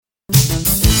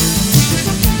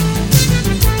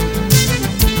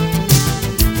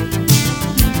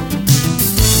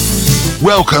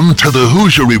Welcome to the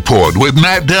Hoosier Report with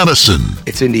Matt Dennison.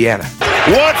 It's Indiana.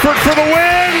 Watford for the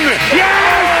win!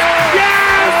 Yes!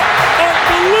 Yes!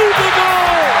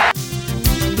 Unbelievable!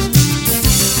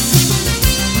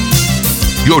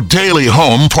 Your daily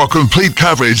home for complete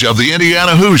coverage of the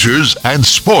Indiana Hoosiers and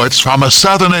sports from a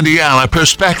Southern Indiana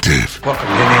perspective. Welcome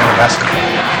to Indiana basketball.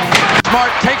 Smart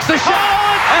takes the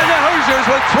shot, and the Hoosiers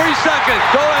with 3 seconds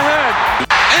go ahead.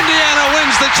 Indiana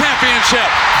wins the championship.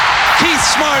 Keith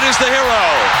Smart is the hero.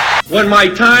 When my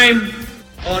time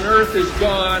on earth is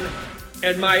gone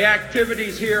and my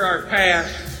activities here are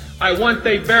past, I want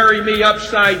they bury me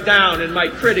upside down and my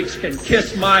critics can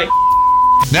kiss my.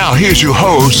 Now here's your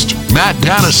host, Matt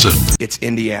Dennison. It's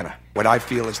Indiana, what I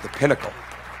feel is the pinnacle,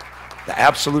 the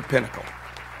absolute pinnacle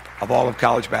of all of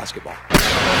college basketball.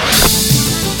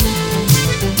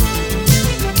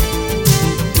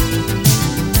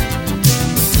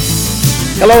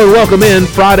 Hello and welcome in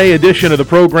Friday edition of the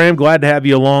program. Glad to have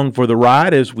you along for the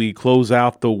ride as we close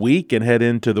out the week and head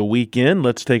into the weekend.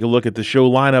 Let's take a look at the show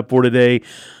lineup for today.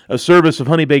 A service of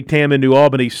Honey Baked Ham in New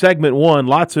Albany. Segment 1,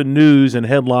 lots of news and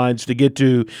headlines to get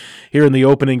to here in the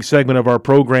opening segment of our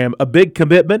program. A big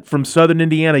commitment from Southern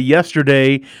Indiana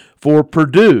yesterday for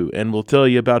Purdue, and we'll tell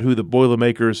you about who the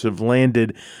Boilermakers have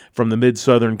landed from the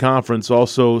Mid-Southern Conference.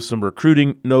 Also, some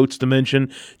recruiting notes to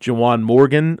mention. Juwan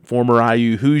Morgan, former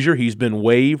IU Hoosier, he's been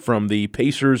waived from the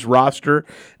Pacers roster,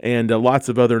 and lots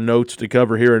of other notes to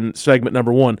cover here in segment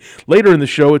number 1. Later in the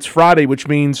show, it's Friday, which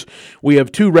means we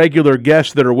have 2 regular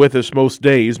guests that are with us most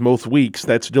days, most weeks.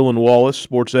 That's Dylan Wallace,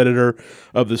 sports editor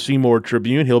of the Seymour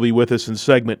Tribune. He'll be with us in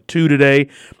segment 2 today.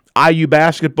 IU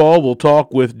basketball, we'll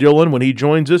talk with Dylan when he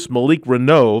joins us. Malik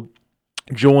Renaud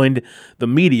joined the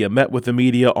media, met with the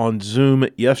media on Zoom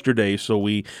yesterday. So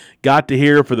we got to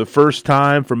hear for the first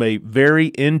time from a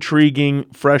very intriguing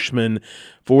freshman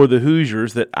for the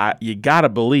Hoosiers that you got to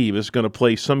believe is going to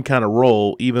play some kind of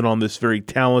role even on this very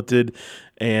talented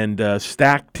and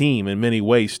stacked team in many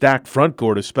ways, stacked front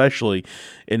court especially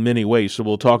in many ways. So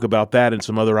we'll talk about that and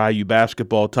some other IU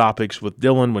basketball topics with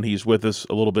Dylan when he's with us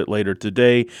a little bit later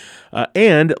today.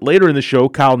 And later in the show,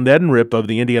 Kyle Nedenrip of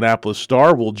the Indianapolis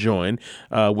Star will join.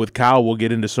 With Kyle, we'll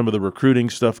get into some of the recruiting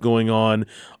stuff going on,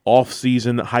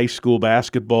 off-season high school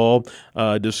basketball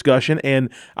discussion.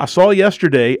 And I saw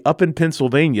yesterday up in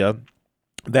Pennsylvania,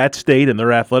 that state and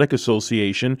their athletic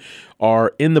association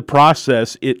are in the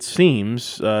process, it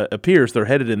seems, appears they're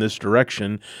headed in this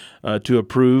direction to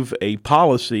approve a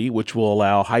policy which will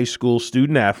allow high school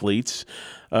student athletes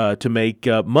to make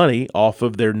money off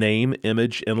of their name,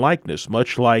 image, and likeness,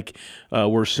 much like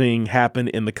we're seeing happen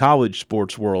in the college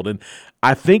sports world. And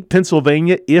I think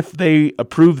Pennsylvania, if they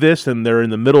approve this, and they're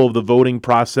in the middle of the voting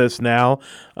process now,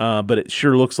 but it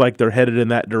sure looks like they're headed in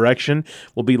that direction,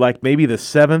 will be like maybe the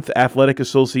 7th athletic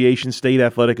association, state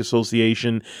athletic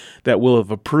association, that will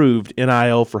have approved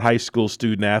NIL for high school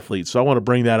student athletes. So I want to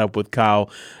bring that up with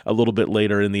Kyle a little bit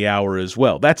later in the hour as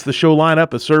well. That's the show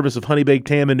lineup, a service of Honey Baked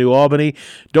Ham in New Albany.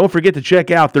 Don't forget to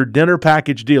check out their dinner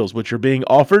package deals, which are being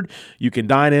offered. You can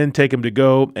dine in, take them to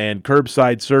go, and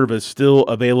curbside service still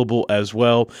available as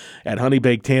well at Honey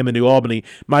Baked Ham in New Albany.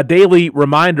 My daily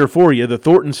reminder for you, the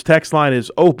Thornton's text line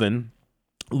is open.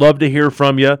 Love to hear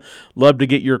from you. Love to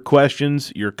get your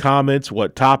questions, your comments,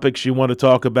 what topics you want to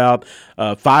talk about.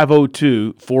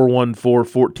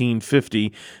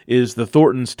 502-414-1450 is the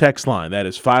Thornton's text line. That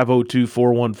is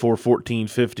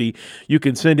 502-414-1450. You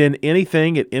can send in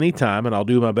anything at any time, and I'll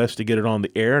do my best to get it on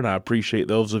the air, and I appreciate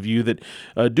those of you that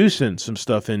do send some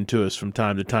stuff in to us from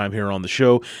time to time here on the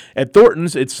show. At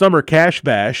Thornton's, it's Summer Cash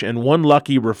Bash, and one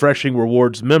lucky Refreshing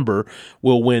Rewards member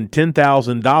will win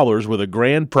 $10,000 with a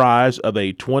grand prize of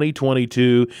a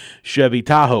 2022 Chevy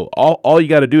Tahoe. All you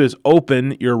got to do is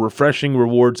open your Refreshing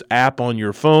Rewards app on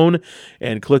your phone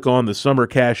and click on the Summer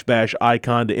Cash Bash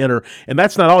icon to enter. And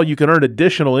that's not all. You can earn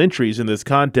additional entries in this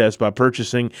contest by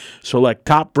purchasing select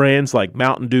top brands like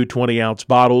Mountain Dew 20-ounce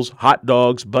bottles, hot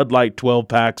dogs, Bud Light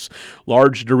 12-packs,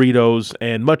 large Doritos,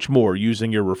 and much more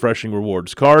using your Refreshing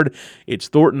Rewards card. It's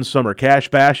Thornton's Summer Cash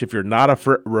Bash. If you're not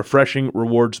a Refreshing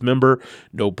Rewards member,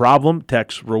 no problem.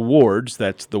 Text REWARDS,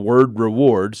 that's the word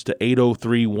REWARDS, to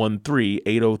 80313.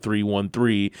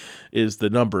 80313 is the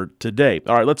number today.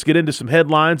 All right, let's get into some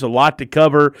headlines. A lot to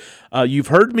cover. You've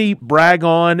heard me brag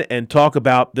on and talk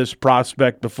about this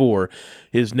prospect before.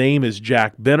 His name is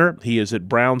Jack Benner. He is at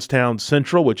Brownstown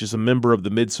Central, which is a member of the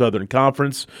Mid-Southern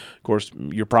Conference. Of course,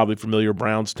 you're probably familiar,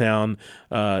 Brownstown,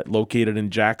 located in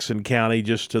Jackson County,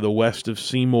 just to the west of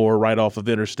Seymour, right off of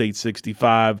Interstate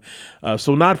 65.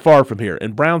 So not far from here.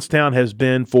 And Brownstown has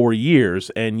been for years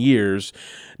and years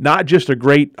not just a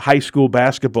great high school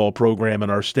basketball program in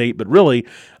our state, but really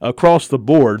across the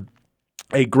board,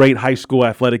 a great high school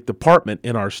athletic department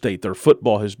in our state. Their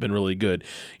football has been really good,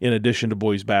 in addition to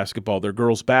boys basketball. Their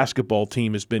girls basketball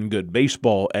team has been good.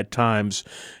 Baseball, at times,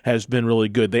 has been really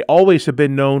good. They always have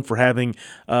been known for having,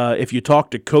 if you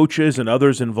talk to coaches and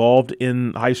others involved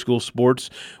in high school sports,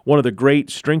 one of the great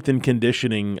strength and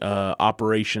conditioning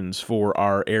operations for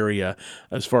our area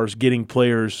as far as getting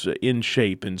players in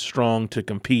shape and strong to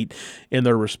compete in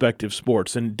their respective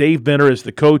sports. And Dave Benner is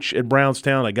the coach at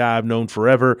Brownstown, a guy I've known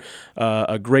forever,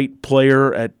 a great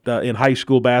player in high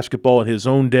school basketball in his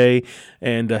own day,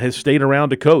 and has stayed around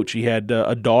to coach. He had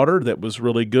a daughter that was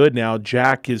really good. Now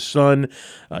Jack, his son,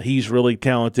 he's really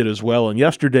talented as well. And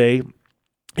yesterday,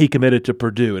 he committed to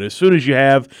Purdue. And as soon as you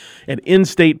have an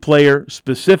in-state player,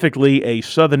 specifically a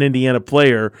Southern Indiana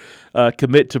player,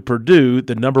 commit to Purdue,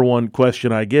 the number one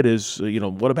question I get is,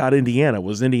 what about Indiana?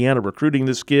 Was Indiana recruiting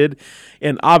this kid?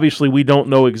 And obviously we don't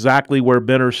know exactly where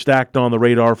Benner stacked on the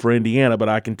radar for Indiana, but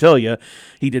I can tell you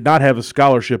he did not have a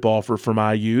scholarship offer from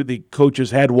IU. The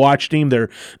coaches had watched him. There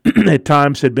at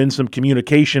times had been some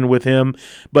communication with him.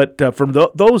 But from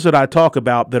those that I talk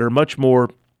about that are much more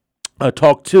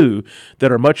that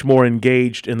are much more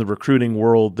engaged in the recruiting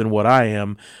world than what I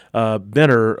am,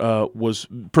 Purdue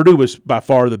was by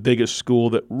far the biggest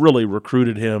school that really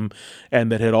recruited him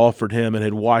and that had offered him and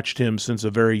had watched him since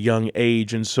a very young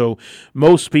age. And so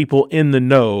most people in the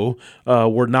know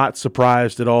were not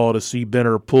surprised at all to see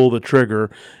Benner pull the trigger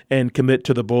and commit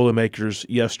to the Boilermakers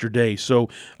yesterday. So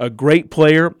a great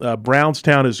player.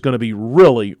 Brownstown is going to be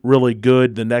really, really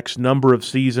good the next number of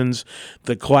seasons.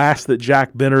 The class that Jack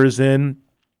Benner is in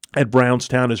at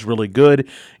Brownstown is really good,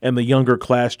 and the younger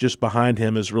class just behind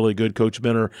him is really good. Coach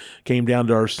Benner came down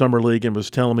to our summer league and was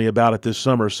telling me about it this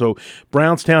summer. So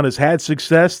Brownstown has had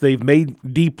success. They've made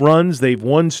deep runs. They've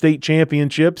won state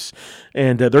championships,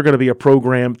 and they're going to be a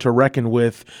program to reckon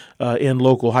with in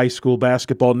local high school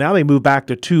basketball. Now they move back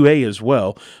to 2A as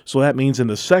well, so that means in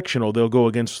the sectional they'll go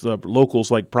against locals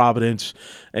like Providence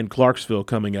and Clarksville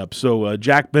coming up. So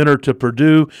Jack Benner to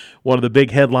Purdue, one of the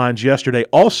big headlines yesterday.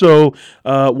 Also,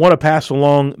 want to pass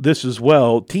along this as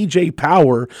well. TJ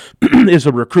Power is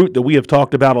a recruit that we have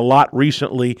talked about a lot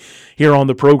recently here on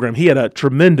the program. He had a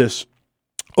tremendous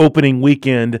opening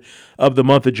weekend of the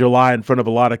month of July in front of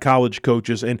a lot of college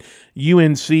coaches, and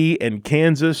UNC and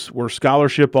Kansas were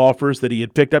scholarship offers that he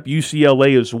had picked up,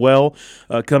 UCLA as well,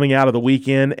 coming out of the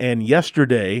weekend. And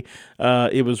yesterday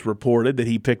it was reported that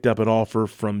he picked up an offer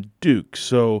from Duke.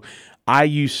 So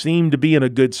IU seemed to be in a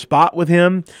good spot with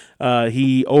him.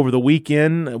 He, over the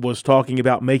weekend, was talking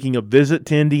about making a visit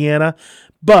to Indiana.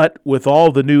 But with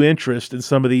all the new interest in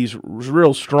some of these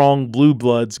real strong blue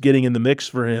bloods getting in the mix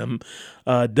for him,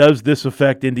 does this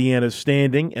affect Indiana's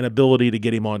standing and ability to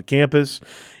get him on campus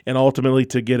and ultimately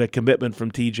to get a commitment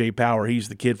from TJ Power? He's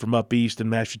the kid from up east in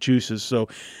Massachusetts, so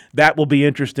that will be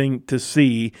interesting to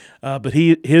see. But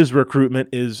his recruitment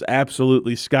is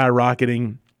absolutely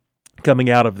skyrocketing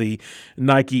coming out of the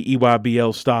Nike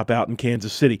EYBL stop out in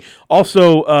Kansas City.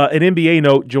 Also, an NBA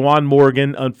note, Juwan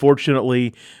Morgan,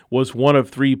 unfortunately, was one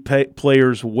of three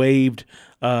players waived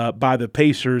by the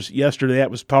Pacers yesterday.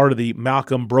 That was part of the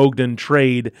Malcolm Brogdon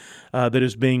trade that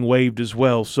is being waived as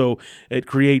well. So it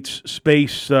creates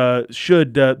space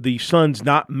should the Suns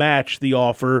not match the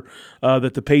offer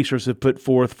that the Pacers have put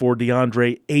forth for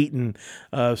DeAndre Ayton.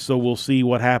 So we'll see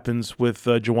what happens with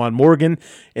Juwan Morgan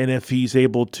and if he's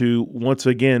able to once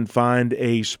again find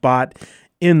a spot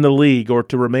in the league or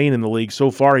to remain in the league.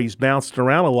 So far, he's bounced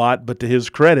around a lot, but to his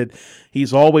credit,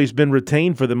 he's always been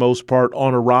retained for the most part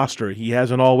on a roster. He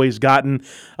hasn't always gotten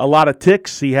a lot of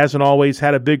ticks. He hasn't always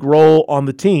had a big role on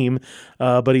the team,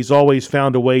 but he's always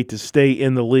found a way to stay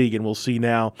in the league, and we'll see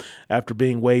now after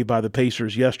being waived by the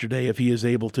Pacers yesterday if he is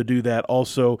able to do that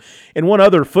also. And one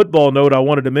other football note I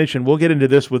wanted to mention, we'll get into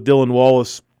this with Dylan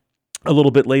Wallace a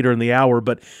little bit later in the hour,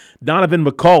 but Donovan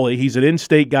McCauley, he's an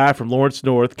in-state guy from Lawrence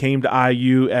North, came to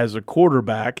IU as a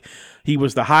quarterback. He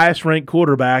was the highest-ranked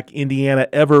quarterback Indiana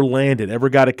ever landed, ever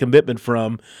got a commitment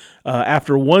from.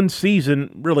 After one season,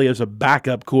 really as a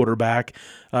backup quarterback,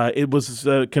 it was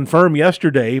confirmed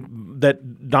yesterday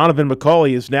that Donovan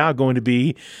McCauley is now going to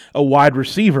be a wide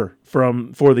receiver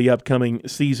for the upcoming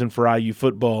season for IU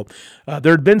football.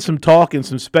 There had been some talk and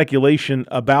some speculation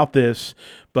about this,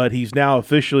 but he's now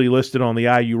officially listed on the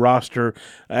IU roster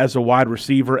as a wide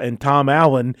receiver. And Tom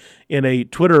Allen, in a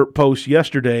Twitter post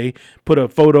yesterday, put a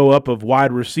photo up of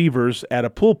wide receivers at a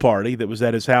pool party that was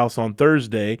at his house on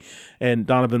Thursday, and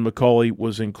Donovan McCulley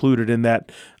was included in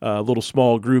that little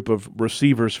small group of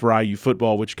receivers for IU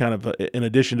football, which kind of, in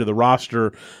addition to the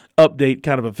roster update,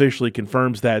 kind of officially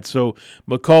confirms that. So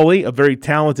McCulley, a very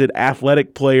talented,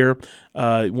 athletic player,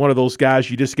 one of those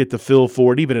guys you just get to feel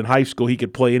for it. Even in high school, he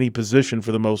could play any position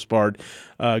for the most part.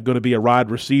 Going to be a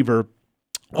wide receiver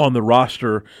on the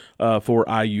roster for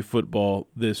IU football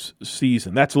this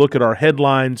season. That's a look at our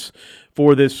headlines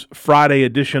for this Friday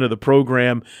edition of the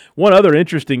program. One other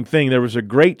interesting thing, there was a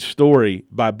great story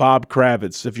by Bob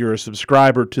Kravitz, if you're a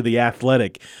subscriber to The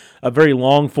Athletic, a very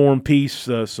long-form piece,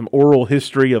 some oral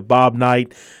history of Bob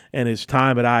Knight and his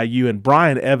time at IU. And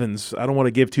Brian Evans, I don't want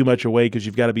to give too much away because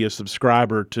you've got to be a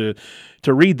subscriber to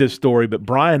read this story, but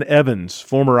Brian Evans,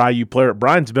 former IU player,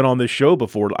 Brian's been on this show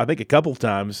before, I think a couple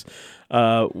times,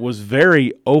 was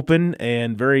very open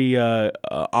and very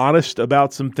honest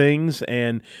about some things.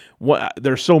 And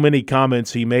there's so many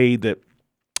comments he made that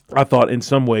I thought in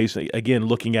some ways, again,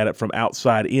 looking at it from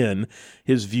outside in,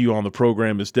 his view on the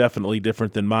program is definitely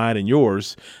different than mine and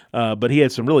yours. But he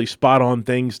had some really spot-on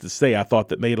things to say, I thought,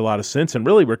 that made a lot of sense and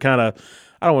really were kind of,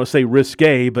 I don't want to say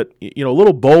risque, but a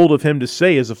little bold of him to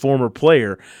say as a former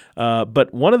player.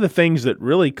 But one of the things that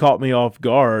really caught me off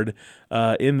guard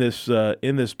in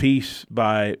this piece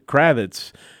by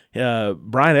Kravitz,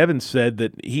 Brian Evans said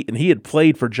that he had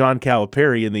played for John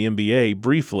Calipari in the NBA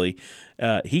briefly.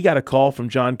 He got a call from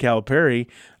John Calipari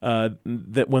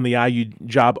that when the IU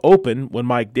job opened, when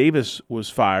Mike Davis was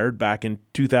fired back in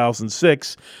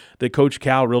 2006, that Coach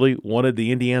Cal really wanted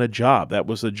the Indiana job. That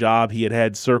was a job he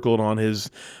had circled on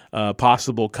his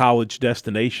possible college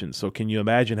destination. So can you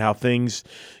imagine how things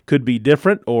could be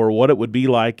different, or what it would be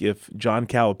like if John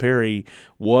Calipari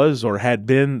was or had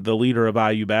been the leader of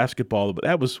IU basketball? But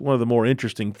that was one of the more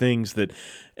interesting things that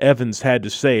Evans had to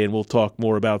say, and we'll talk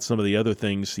more about some of the other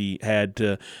things he had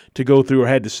to go through or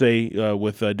had to say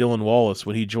with Dylan Wallace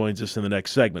when he joins us in the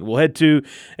next segment. We'll head to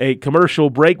a commercial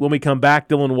break. When we come back,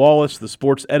 Dylan Wallace, the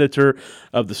sports editor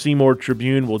of the Seymour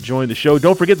Tribune, will join the show.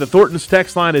 Don't forget the Thornton's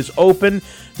text line is open.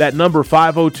 That number,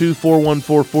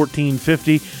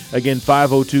 502-414-1450. Again,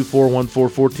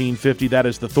 502-414-1450. That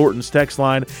is the Thornton's text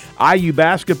line. IU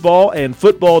basketball and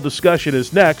football discussion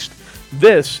is next.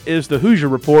 This is the Hoosier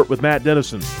Report with Matt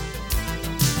Dennison.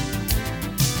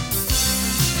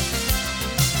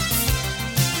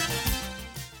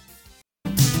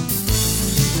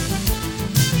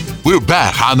 We're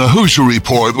back on the Hoosier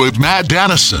Report with Matt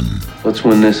Dennison. Let's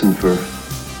win this one for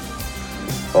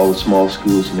all the small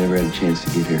schools who never had a chance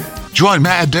to get here. Join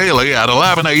Matt daily at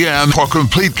 11 a.m. for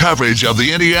complete coverage of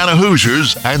the Indiana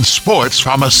Hoosiers and sports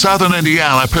from a Southern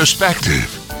Indiana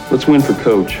perspective. Let's win for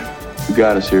Coach, who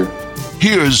got us here.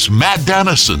 Here's Matt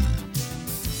Dennison.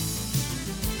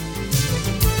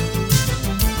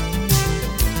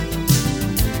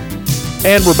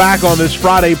 And we're back on this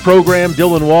Friday program.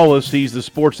 Dylan Wallace, he's the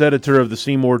sports editor of the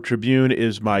Seymour Tribune,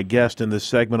 is my guest in this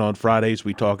segment. On Fridays,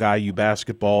 we talk IU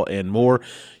basketball and more.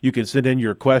 You can send in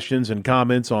your questions and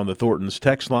comments on the Thornton's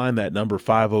text line, that number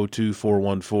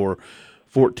 502-414-1450.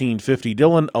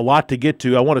 Dylan, a lot to get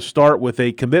to. I want to start with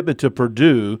a commitment to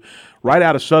Purdue right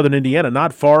out of Southern Indiana,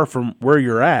 not far from where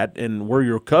you're at and where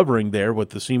you're covering there with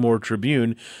the Seymour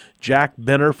Tribune. Jack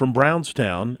Benner from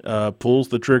Brownstown pulls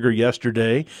the trigger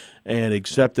yesterday and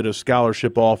accepted a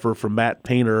scholarship offer from Matt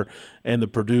Painter and the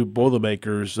Purdue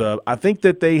Boilermakers. I think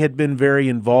that they had been very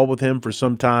involved with him for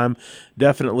some time.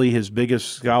 Definitely his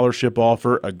biggest scholarship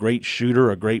offer, a great shooter,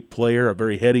 a great player, a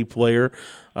very heady player.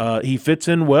 He fits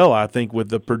in well, I think, with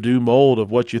the Purdue mold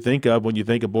of what you think of when you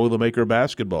think of Boilermaker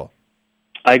basketball.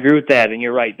 I agree with that, and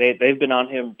you're right. They've been on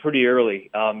him pretty early.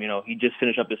 He just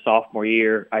finished up his sophomore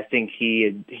year. I think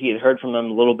he had heard from them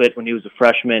a little bit when he was a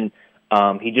freshman.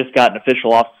 He just got an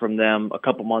official offer from them a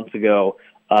couple months ago,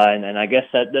 and I guess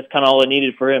that's kind of all I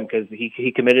needed for him because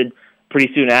he committed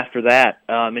pretty soon after that.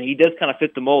 And he does kind of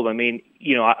fit the mold. I mean,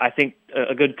 I think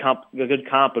a good comp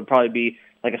would probably be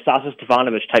like a Sasa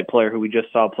Stefanovic type player who we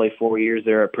just saw play 4 years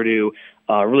there at Purdue.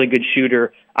 Really good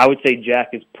shooter. I would say Jack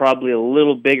is probably a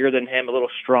little bigger than him, a little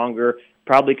stronger,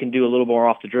 probably can do a little more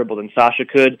off the dribble than Sasha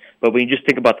could. But when you just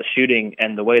think about the shooting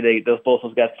and the way both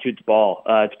those guys shoot the ball,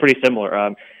 it's pretty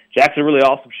similar. Jack's a really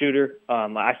awesome shooter.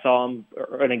 I saw him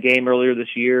in a game earlier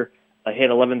this year. Hit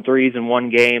 11 threes in one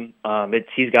game.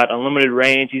 He's got unlimited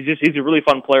range. He's a really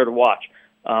fun player to watch.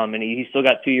 and he's still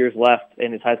got 2 years left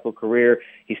in his high school career.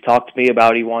 He's talked to me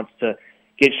about he wants to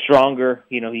get stronger.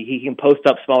 He can post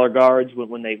up smaller guards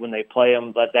when they play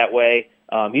him that way.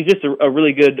 He's just a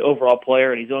really good overall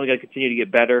player, and he's only going to continue to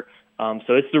get better.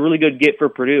 So it's a really good get for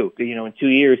Purdue. In 2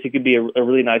 years, he could be a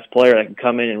really nice player that can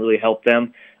come in and really help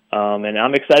them. And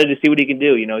I'm excited to see what he can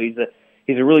do.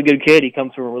 He's a really good kid. He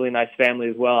comes from a really nice family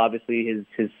as well. Obviously,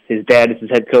 his dad is his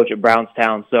head coach at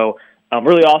Brownstown. So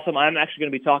really awesome. I'm actually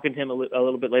going to be talking to him a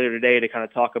little bit later today to kind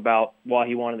of talk about why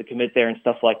he wanted to commit there and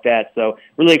stuff like that. So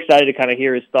really excited to kind of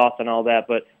hear his thoughts on all that.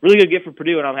 But really good get for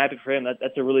Purdue, and I'm happy for him.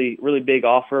 That's a really, really big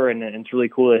offer, and it's really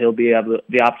cool that he'll be able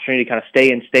the opportunity to kind of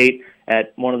stay in state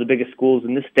at one of the biggest schools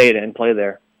in this state and play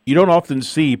there. You don't often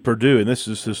see Purdue, and this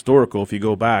is historical if you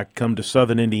go back, come to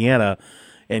Southern Indiana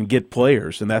and get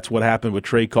players, and that's what happened with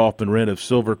Trey Kaufman-Wren of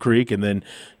Silver Creek and then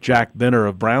Jack Benner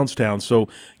of Brownstown. So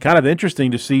kind of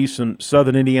interesting to see some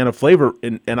Southern Indiana flavor,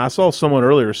 and I saw someone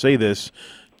earlier say this,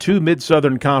 2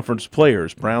 Mid-Southern Conference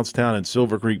players, Brownstown and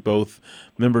Silver Creek, both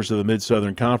members of the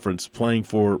Mid-Southern Conference, playing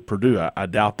for Purdue. I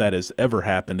doubt that has ever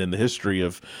happened in the history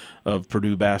of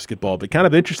Purdue basketball, but kind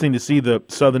of interesting to see the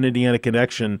Southern Indiana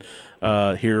connection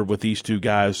here with these 2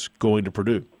 guys going to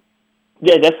Purdue.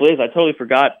 Yeah, it definitely is. I totally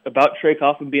forgot about Trey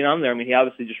Kaufman being on there. I mean, he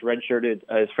obviously just redshirted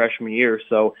his freshman year,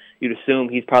 so you'd assume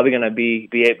he's probably going to be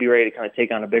ready to kind of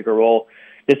take on a bigger role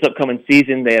this upcoming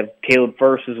season. They have Caleb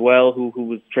First as well, who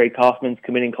was Trey Kaufman's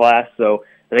committing class. So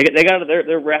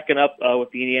they're racking up with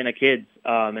the Indiana kids,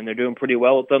 and they're doing pretty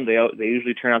well with them. They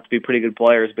usually turn out to be pretty good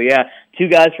players. But yeah, 2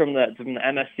 guys from the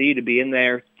MSC to be in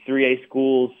there, 3A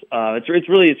schools. It's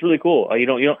really cool.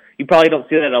 You probably don't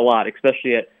see that a lot,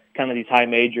 especially at kind of these high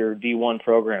major D1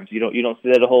 programs. You don't see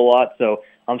that a whole lot, so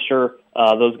I'm sure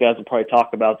those guys will probably talk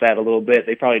about that a little bit.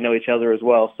 They probably know each other as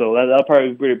well, so that'll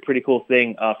probably be a pretty cool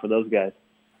thing for those guys.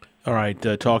 All right,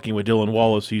 talking with Dylan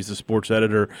Wallace. He's the sports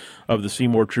editor of the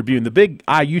Seymour Tribune. The big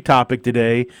IU topic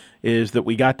today is that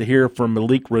we got to hear from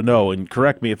Malik Renault, and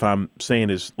correct me if I'm saying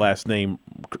his last name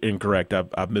incorrect.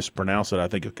 I've mispronounced it. I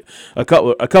think a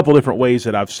couple different ways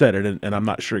that I've said it, and I'm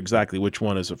not sure exactly which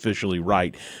one is officially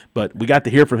right. But we got to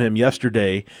hear from him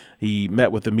yesterday. He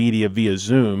met with the media via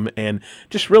Zoom, and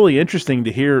just really interesting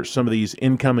to hear some of these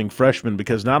incoming freshmen,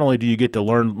 because not only do you get to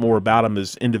learn more about them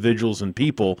as individuals and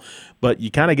people, but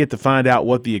you kind of get to find out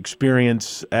what the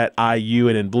experience at IU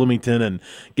and in Bloomington and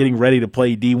getting ready to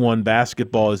play D1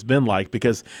 basketball has been like.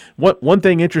 Because one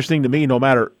thing interesting to me, no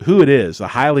matter who it is, a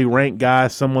highly ranked guy,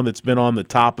 someone that's been on the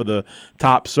top of the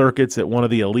top circuits at one of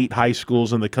the elite high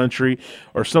schools in the country,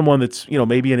 or someone that's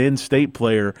maybe an in-state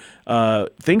player,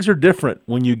 things are different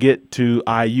when you get to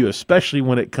IU, especially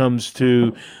when it comes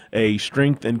to a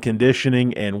strength and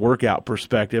conditioning and workout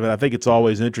perspective. And I think it's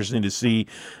always interesting to see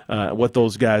what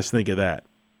those guys think of that.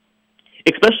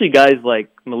 Especially guys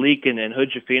like Malik and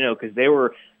Hoosier, because they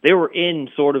were in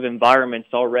sort of environments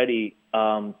already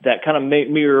that kind of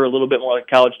mirror a little bit more like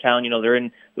college town. They're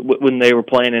in when they were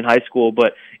playing in high school,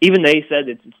 but even they said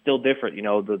it's still different.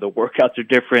 The workouts are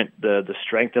different, the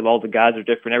strength of all the guys are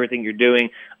different. Everything you're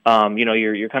doing,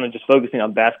 you're kind of just focusing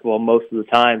on basketball most of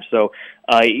the time. So,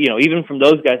 even from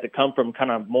those guys that come from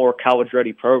kind of more college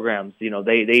ready programs, they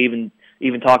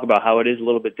even talk about how it is a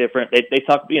little bit different. They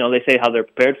talk, they say how they're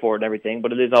prepared for it and everything,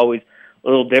 but it is always a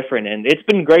little different. And it's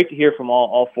been great to hear from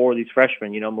all 4 of these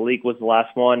freshmen. Malik was the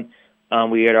last one.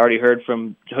 We had already heard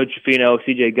from Hood Schifino,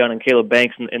 CJ Gunn, and Caleb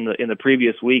Banks in the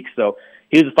previous week. So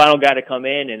he was the final guy to come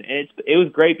in, and it was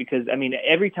great because, I mean,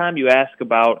 every time you ask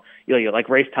about, like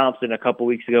Race Thompson a couple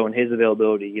weeks ago and his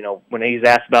availability, when he's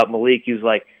asked about Malik, he was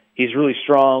like, he's really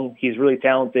strong, he's really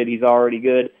talented, he's already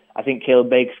good. I think Caleb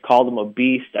Banks called him a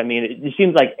beast. I mean, it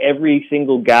seems like every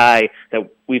single guy that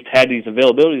we've had these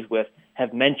availabilities with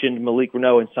have mentioned Malik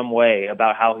Renault in some way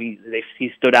about how he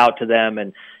stood out to them,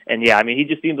 and yeah, I mean, he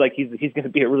just seems like he's going to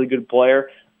be a really good player,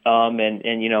 and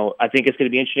I think it's going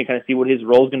to be interesting to kind of see what his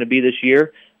role is going to be this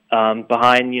year.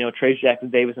 Behind, Trace Jackson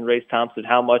Davis and Race Thompson,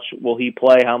 how much will he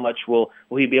play? How much will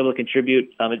he be able to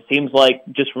contribute? It seems like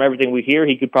just from everything we hear,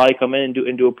 he could probably come in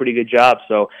and do a pretty good job.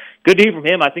 So good to hear from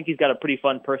him. I think he's got a pretty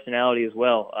fun personality as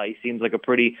well. He seems like a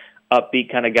pretty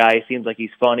upbeat kind of guy. He seems like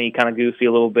he's funny, kind of goofy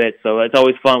a little bit. So it's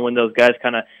always fun when those guys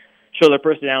kind of show their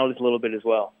personalities a little bit as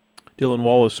well. Dylan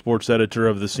Wallace, sports editor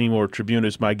of the Seymour Tribune,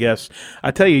 is my guest.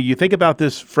 I tell you, you think about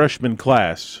this freshman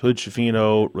class, Hood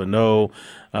Schifino, Renault,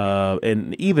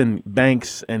 and even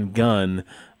Banks and Gunn.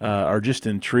 are just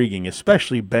intriguing,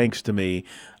 especially Banks to me.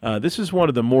 This is one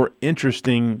of the more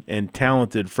interesting and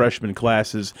talented freshman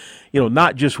classes.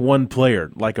 Not just one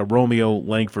player like a Romeo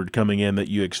Langford coming in that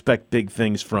you expect big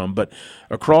things from, but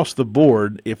across the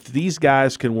board, if these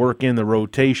guys can work in the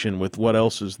rotation with what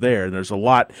else is there, and there's a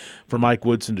lot for Mike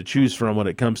Woodson to choose from when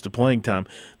it comes to playing time,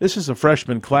 this is a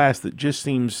freshman class that just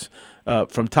seems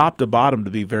from top to bottom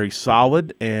to be very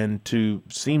solid and to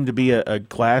seem to be a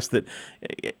class that,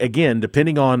 again,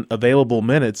 depending on available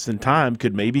minutes and time,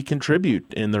 could maybe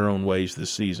contribute in their own ways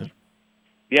this season.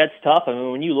 Yeah, it's tough. I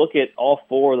mean, when you look at all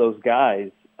four of those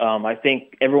guys, I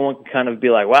think everyone can kind of be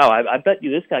like, wow, I bet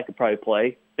you this guy could probably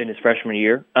play in his freshman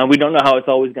year. We don't know how it's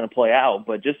always going to play out,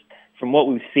 but just from what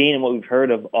we've seen and what we've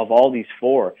heard of all these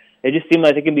four, they just seem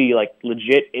like they can be like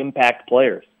legit impact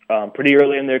players pretty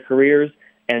early in their careers.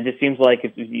 And it just seems like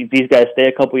if these guys stay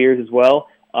a couple years as well,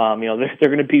 they're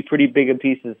going to be pretty big in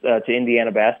pieces to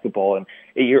Indiana basketball. And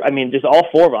just all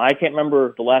four of them. I can't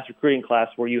remember the last recruiting class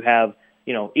where you have,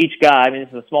 each guy. I mean, this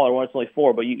is a smaller one; it's only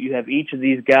four, but you have each of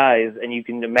these guys, and you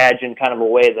can imagine kind of a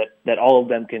way that all of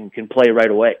them can play right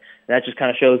away. And that just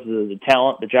kind of shows the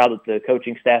talent, the job that the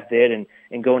coaching staff did,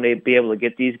 and going to be able to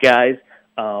get these guys.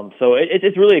 So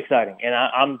it's really exciting, and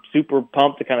I'm super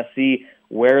pumped to kind of see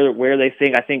where they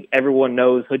think. I think everyone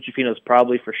knows Hood-Schifino's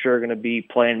probably for sure going to be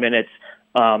playing minutes.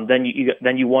 Then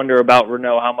you wonder about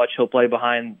Renault, how much he'll play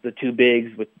behind the two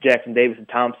bigs with Jackson Davis and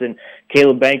Thompson.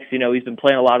 Caleb Banks, he's been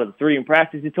playing a lot of the three in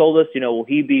practice. He told us, will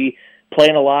he be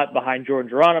playing a lot behind Jordan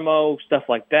Geronimo, stuff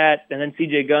like that. And then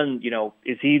CJ Gunn,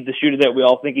 is he the shooter that we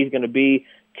all think he's going to be?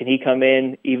 Can he come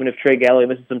in even if Trey Galloway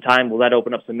misses some time? Will that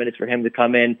open up some minutes for him to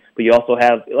come in? But you also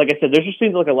have, like I said, there just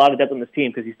seems like a lot of depth on this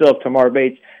team because you still have Tamar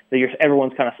Bates that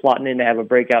everyone's kind of slotting in to have a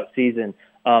breakout season.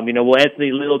 Will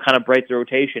Anthony Little kind of break the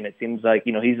rotation? It seems like,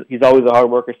 he's always a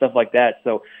hard worker, stuff like that.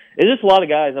 So there's just a lot of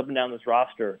guys up and down this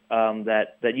roster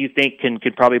that you think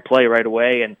could probably play right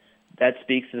away. And that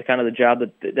speaks to kind of the job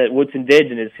that Woodson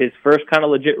did in his first kind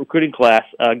of legit recruiting class,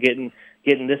 getting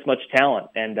this much talent.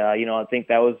 And, I think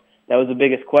that was the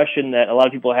biggest question that a lot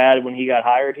of people had when he got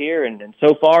hired here. And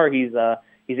so far he's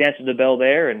answered the bell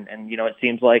there. And it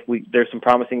seems like there's some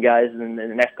promising guys in the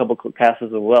next couple of classes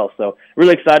as well. So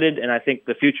really excited. And I think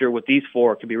the future with these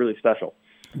four could be really special.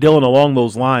 Dylan, along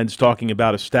those lines, talking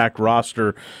about a stacked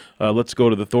roster, let's go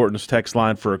to the Thornton's text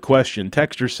line for a question.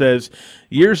 Texter says,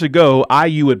 years ago,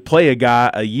 IU would play a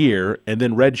guy a year and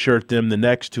then redshirt them the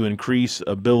next to increase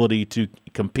ability to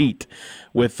compete.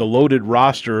 With the loaded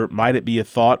roster, might it be a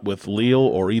thought with Leal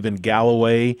or even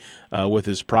Galloway with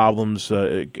his problems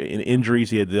in injuries?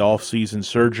 He had the off-season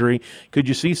surgery. Could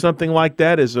you see something like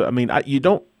that?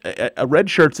 Red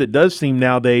shirts, it does seem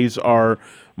nowadays, are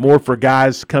more for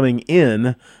guys coming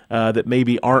in that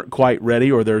maybe aren't quite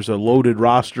ready, or there's a loaded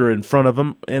roster in front of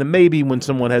them. And maybe when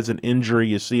someone has an injury,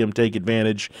 you see them take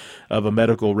advantage of a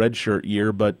medical redshirt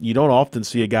year. But you don't often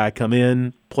see a guy come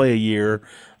in, play a year,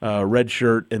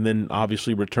 redshirt, and then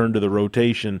obviously return to the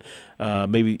rotation.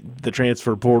 Maybe the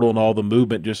transfer portal and all the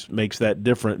movement just makes that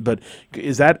different. But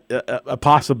is that a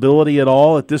possibility at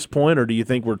all at this point, or do you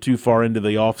think we're too far into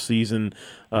the off season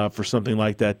for something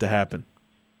like that to happen?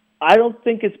 I don't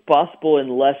think it's possible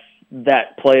unless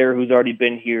that player who's already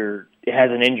been here has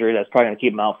an injury that's probably going to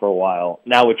keep him out for a while.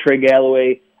 Now with Trey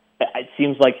Galloway, it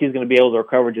seems like he's going to be able to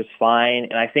recover just fine.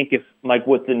 And I think if Mike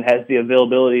Woodson has the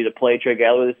availability to play Trey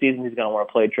Galloway this season, he's going to want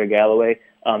to play Trey Galloway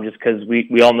just because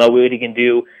we all know what he can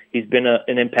do. He's been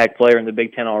an impact player in the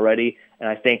Big Ten already. And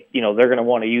I think, they're going to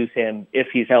want to use him if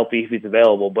he's healthy, if he's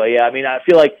available. But, yeah, I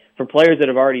feel like for players that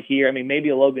have already here, maybe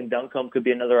a Logan Duncombe could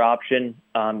be another option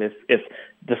if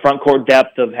the front court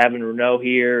depth of having Renault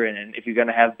here and if you're going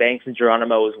to have Banks and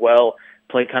Geronimo as well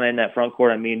play kind of in that front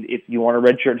court. If you want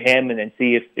to redshirt him and then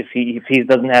see if he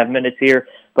doesn't have minutes here.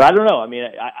 But I don't know.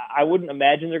 I wouldn't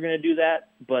imagine they're going to do that.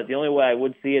 But the only way I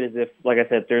would see it is if, like I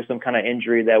said, if there's some kind of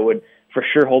injury that would for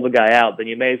sure hold a guy out, then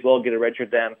you may as well get a redshirt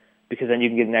them because then you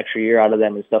can get an extra year out of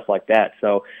them and stuff like that.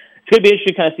 So it's going to be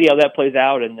interesting to kind of see how that plays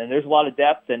out. And there's a lot of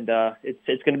depth, and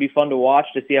it's going to be fun to watch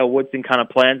to see how Woodson kind of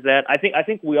plans that. I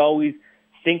think we always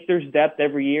think there's depth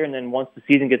every year, and then once the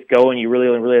season gets going, you really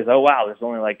realize, oh, wow, there's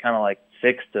only kind of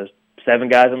 6 to 7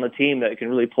 guys on the team that can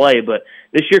really play. But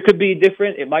this year could be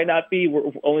different. It might not be.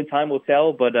 Only time will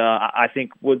tell. But I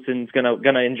think Woodson's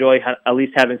gonna enjoy at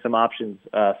least having some options.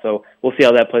 So we'll see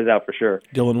how that plays out for sure.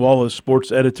 Dylan Wallace,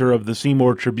 sports editor of the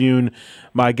Seymour Tribune,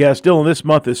 my guest. Dylan, this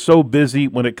month is so busy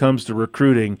when it comes to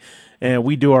recruiting. and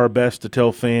we do our best to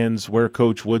tell fans where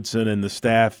Coach Woodson and the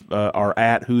staff are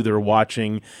at, who they're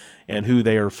watching, and who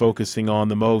they are focusing on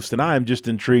the most. And I am just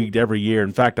intrigued every year.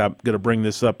 In fact, I'm going to bring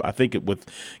this up, I think, with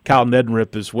Kyle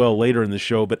Neddenrip as well later in the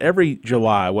show. But every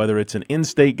July, whether it's an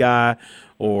in-state guy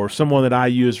or someone that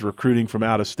IU is recruiting from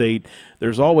out of state,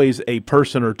 there's always a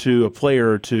person or two, a player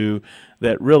or two,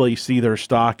 that really see their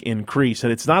stock increase.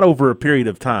 And it's not over a period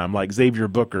of time, like Xavier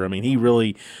Booker. I mean, he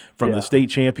really, from the state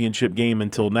championship game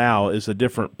until now, is a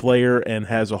different player and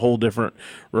has a whole different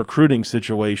recruiting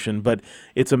situation. But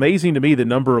it's amazing to me the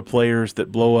number of players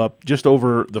that blow up just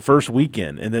over the first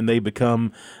weekend, and then they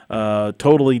become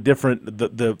totally different.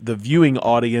 The viewing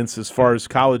audience as far as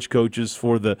college coaches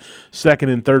for the second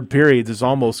and third periods is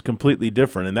almost completely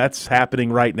different. And that's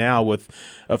happening right now with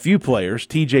a few players.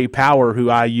 TJ Power,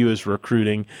 who IU is recruiting,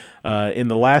 in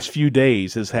the last few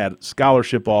days has had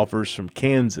scholarship offers from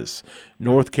Kansas,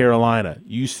 North Carolina,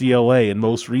 UCLA, and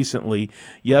most recently,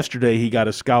 yesterday, he got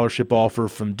a scholarship offer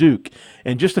from Duke.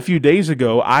 And just a few days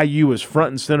ago, IU was front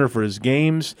and center for his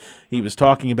games. He was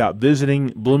talking about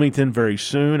visiting Bloomington very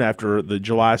soon after the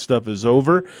July stuff is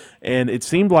over. And it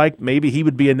seemed like maybe he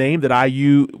would be a name that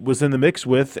IU was in the mix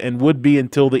with and would be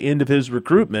until the end of his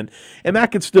recruitment. And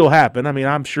that could still happen. I mean,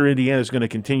 I'm sure Indiana's going to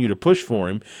continue to push for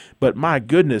him. But my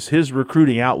goodness, his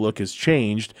recruiting outlook has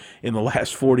changed in the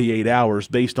last 48 hours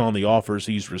based on the offers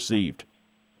he's received.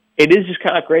 It is just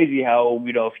kind of crazy how,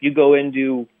 if you go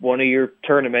into one of your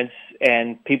tournaments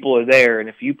and people are there, and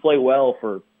if you play well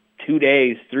for 2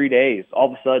 days, 3 days, all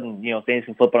of a sudden, things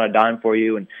can flip on a dime for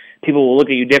you, and people will look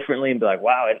at you differently and be like,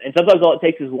 wow. And sometimes all it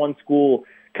takes is one school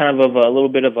kind of a little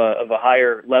bit of a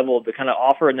higher level to kind of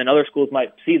offer, and then other schools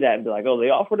might see that and be like, oh, they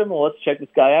offered him? Well, let's check this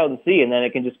guy out and see, and then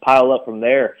it can just pile up from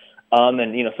there. And,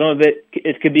 some of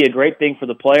it could be a great thing for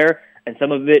the player, and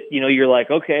some of it, you're like,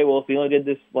 okay, well, if he only did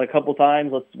this like a couple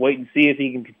times, let's wait and see if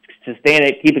he can sustain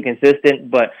it, keep it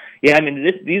consistent. But yeah, I mean,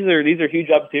 these are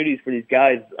huge opportunities for these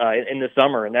guys in the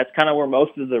summer, and that's kind of where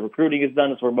most of the recruiting is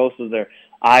done. It's where most of their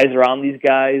eyes are on these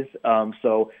guys.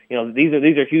 So these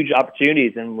are huge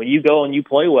opportunities, and when you go and you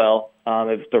play well,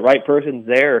 if the right person's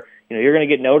there, you're going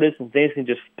to get noticed, and things can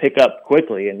just pick up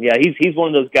quickly. And yeah, he's one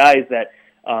of those guys that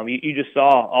you just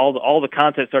saw all the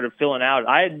content started filling out.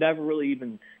 I had never really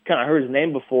even kind of heard his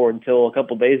name before until a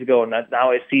couple of days ago, and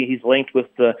now I see he's linked with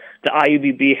the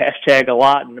IUBB hashtag a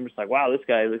lot, and I'm just like, wow, this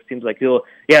guy seems like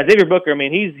Xavier Booker. I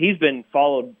mean, he's been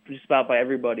followed just about by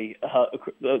everybody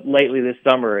lately this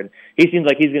summer, and he seems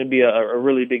like he's going to be a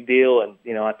really big deal,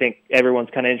 and I think everyone's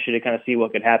kind of interested to kind of see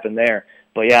what could happen there.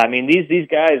 But yeah, I mean, these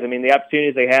guys, I mean, the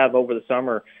opportunities they have over the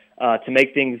summer to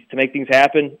make things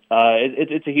happen,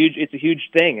 it's a huge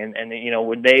thing, and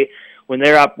when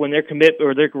their commit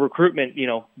or their recruitment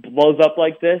blows up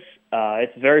like this,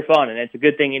 it's very fun, and it's a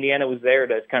good thing Indiana was there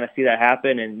to kind of see that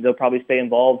happen, and they'll probably stay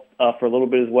involved for a little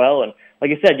bit as well. And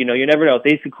like I said, you never know,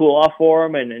 things could cool off for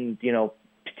them, and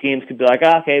teams could be like,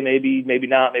 okay, maybe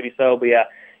not, maybe so, but yeah.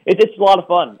 It's a lot of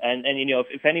fun, and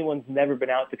if anyone's never been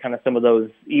out to kind of some of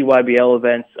those EYBL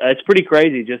events, it's pretty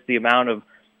crazy just the amount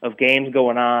of games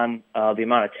going on, the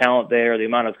amount of talent there, the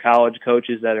amount of college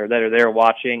coaches that are there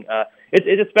watching. It's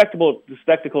a spectacle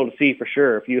to see for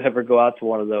sure if you ever go out to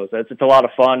one of those. It's a lot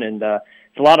of fun, and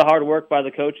it's a lot of hard work by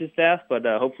the coaching staff, but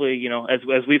hopefully,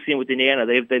 as we've seen with Indiana,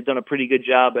 they've done a pretty good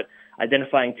job at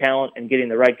identifying talent and getting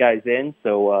the right guys in.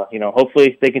 So,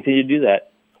 hopefully they continue to do that.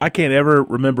 I can't ever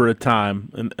remember a time,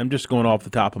 and I'm just going off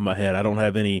the top of my head. I don't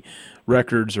have any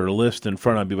records or list in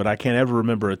front of me, but I can't ever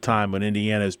remember a time when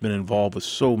Indiana has been involved with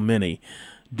so many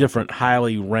different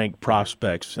highly ranked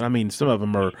prospects. I mean, some of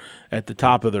them are at the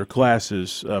top of their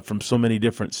classes from so many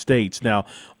different states. Now,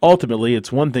 ultimately,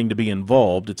 it's one thing to be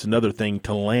involved. It's another thing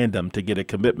to land them, to get a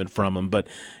commitment from them. But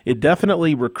it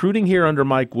definitely, recruiting here under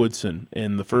Mike Woodson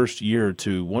in the first year or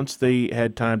two, once they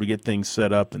had time to get things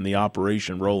set up and the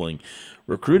operation rolling,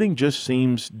 recruiting just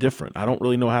seems different. I don't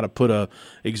really know how to put a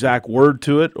exact word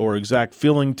to it or exact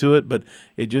feeling to it, but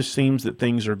it just seems that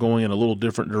things are going in a little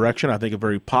different direction. I think a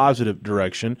very positive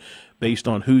direction based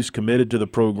on who's committed to the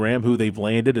program, who they've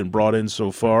landed and brought in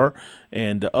so far,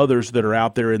 and others that are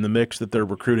out there in the mix that they're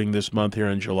recruiting this month here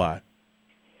in July.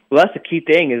 Well, that's the key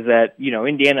thing is that,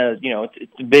 Indiana,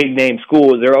 it's a big name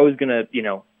school. They're always going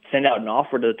to, send out an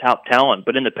offer to the top talent.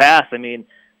 But in the past, I mean,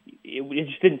 it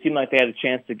just didn't seem like they had a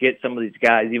chance to get some of these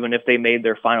guys, even if they made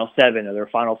their final 7 or their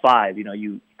final 5.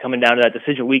 You coming down to that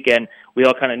decision weekend, we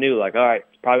all kind of knew, like, all right,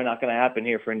 it's probably not going to happen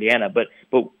here for Indiana. But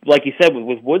like you said,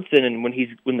 with Woodson, and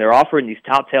when they're offering these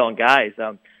top talent guys,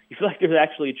 you feel like there's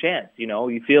actually a chance.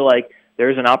 You feel like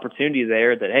there's an opportunity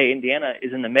there that, hey, Indiana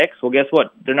is in the mix. Well, guess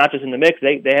what? They're not just in the mix;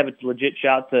 they have a legit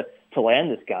shot to land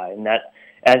this guy, and that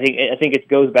I think it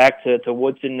goes back to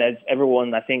Woodson, as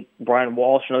everyone. I think Brian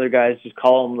Walsh and other guys just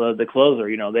call him the closer.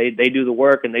 They do the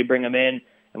work and they bring him in.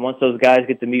 And once those guys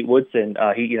get to meet Woodson,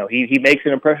 he makes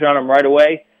an impression on them right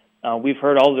away. We've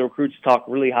heard all the recruits talk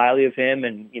really highly of him,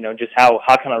 and just how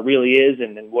kind of real he is,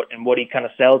 and what he kind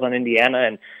of sells on Indiana.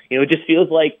 And it just feels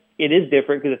like it is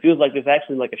different, because it feels like there's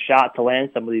actually like a shot to land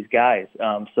some of these guys.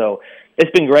 So it's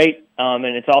been great, and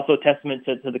it's also a testament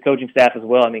to the coaching staff as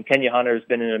well. I mean, Kenya Hunter has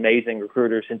been an amazing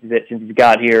recruiter since he's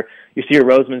got here. Yasir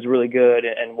Roseman's really good,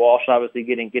 and Walsh obviously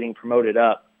getting promoted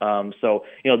up. So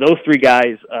those three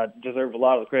guys deserve a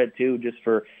lot of the credit too, just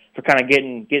for kind of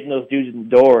getting those dudes in the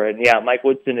door. And yeah, Mike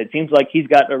Woodson, it seems like he's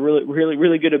got a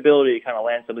really good ability to kind of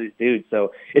land some of these dudes.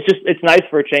 So it's nice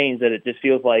for a change that it just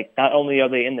feels like not only are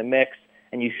they in the mix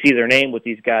and you see their name with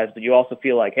these guys, but you also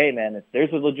feel like, hey man,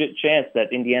 there's a legit chance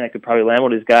that Indiana could probably land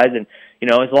one of these guys. And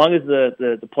as long as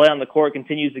the play on the court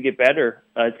continues to get better,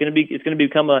 it's going to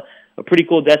become a pretty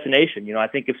cool destination. I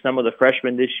think if some of the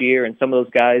freshmen this year and some of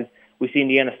those guys, we see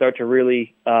Indiana start to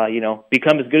really,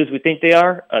 become as good as we think they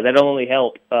are, that'll only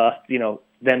help,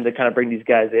 them to kind of bring these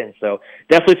guys in. So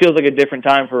definitely feels like a different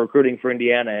time for recruiting for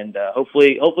Indiana, and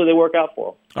hopefully they work out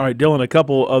for them. All right, Dylan, a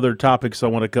couple other topics I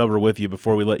want to cover with you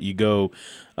before we let you go.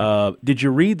 Did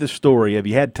you read the story? Have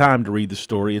you had time to read the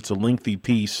story? It's a lengthy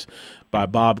piece by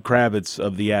Bob Kravitz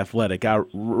of The Athletic. I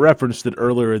referenced it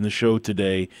earlier in the show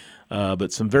today,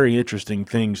 but some very interesting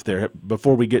things there.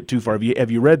 Before we get too far,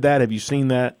 have you read that? Have you seen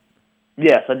that?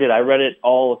 Yes, I did. I read it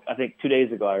all, I think 2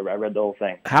 days ago. I read the whole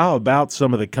thing. How about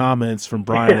some of the comments from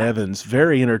Brian Evans?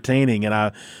 Very entertaining. And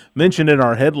I mentioned in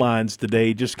our headlines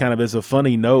today, just kind of as a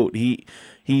funny note,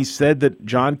 he said that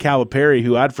John Calipari,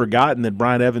 who I'd forgotten that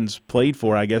Brian Evans played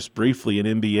for, I guess briefly in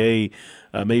NBA,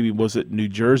 maybe was it New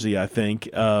Jersey, I think,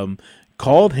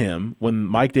 called him when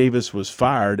Mike Davis was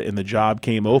fired and the job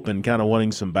came open, kind of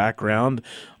wanting some background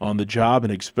on the job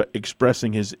and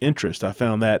expressing his interest. I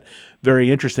found that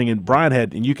very interesting. And Brian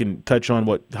had, and you can touch on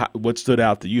what stood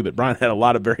out to you, but Brian had a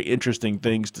lot of very interesting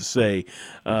things to say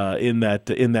in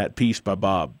that piece by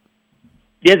Bob.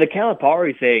 Yeah, the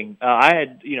Calipari thing, I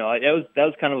had, that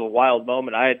was kind of a wild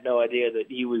moment. I had no idea that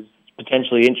he was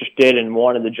potentially interested and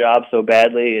wanted the job so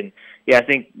badly. And yeah, I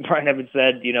think Brian Evans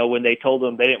said, when they told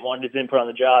him they didn't want his input on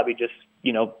the job, he just,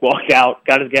 walked out,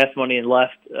 got his gas money and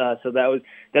left. So that was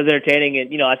entertaining.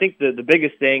 And, I think the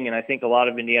biggest thing, and I think a lot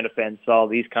of Indiana fans saw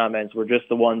these comments, were just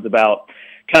the ones about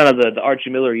kind of the Archie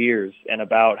Miller years, and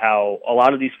about how a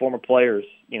lot of these former players,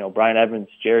 Brian Evans,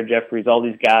 Jared Jeffries, all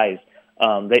these guys,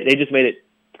 they just made it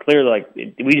clear, like,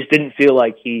 we just didn't feel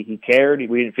like he cared.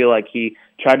 We didn't feel like he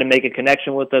tried to make a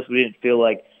connection with us. We didn't feel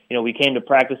like, we came to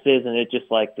practices and it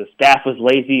just like the staff was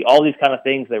lazy, all these kind of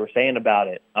things they were saying about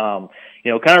it. Kind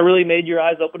of really made your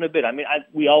eyes open a bit. I mean,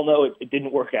 we all know it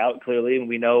didn't work out clearly, and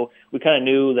we kind of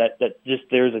knew that just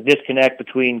there's a disconnect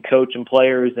between coach and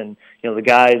players, and, the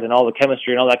guys and all the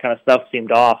chemistry and all that kind of stuff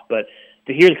seemed off. But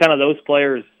to hear kind of those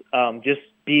players just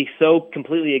be so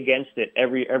completely against it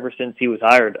ever since he was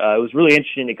hired, it was really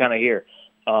interesting to kind of hear.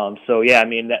 So yeah, I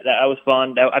mean, that was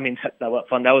fun. That was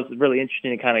fun. That was really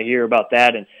interesting to kind of hear about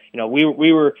that. And, I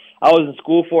was in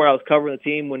school I was covering the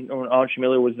team when Archie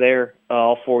Miller was there,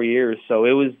 all 4 years. So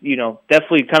it was,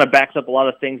 definitely kind of backs up a lot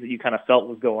of things that you kind of felt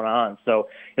was going on. So,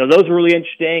 those were really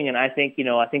interesting. And I think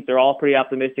they're all pretty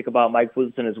optimistic about Mike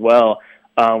Woodson as well.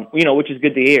 Which is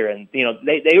good to hear. And,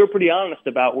 they were pretty honest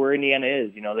about where Indiana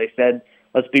is. They said,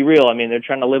 let's be real. I mean, they're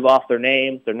trying to live off their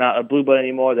name. They're not a blue blood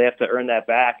anymore. They have to earn that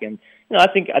back. And, I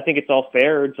think it's all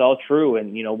fair. It's all true.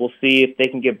 And, we'll see if they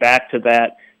can get back to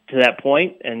that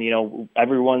point. And,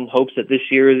 everyone hopes that this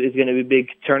year is going to be a big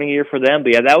turning year for them.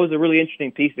 But yeah, that was a really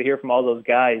interesting piece to hear from all those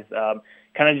guys.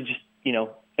 Kind of just,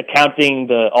 accounting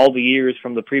all the years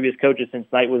from the previous coaches since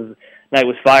Knight was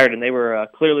fired. And they were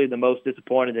clearly the most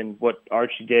disappointed in what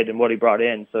Archie did and what he brought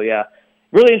in. So yeah,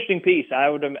 really interesting piece. I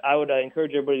would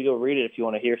encourage everybody to go read it if you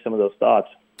want to hear some of those thoughts.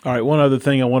 All right, one other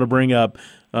thing I want to bring up.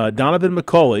 Donovan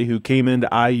McCulley, who came into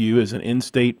IU as an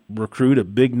in-state recruit, a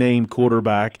big-name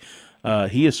quarterback,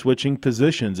 he is switching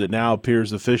positions. It now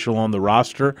appears official on the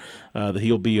roster that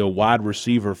he'll be a wide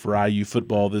receiver for IU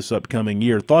football this upcoming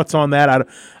year. Thoughts on that?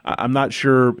 I'm not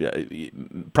sure.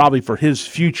 Probably for his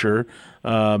future,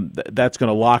 that's going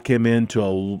to lock him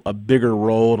into a bigger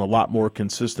role and a lot more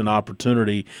consistent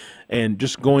opportunity. And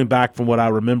just going back from what I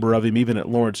remember of him, even at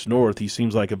Lawrence North, he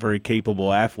seems like a very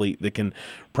capable athlete that can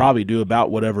probably do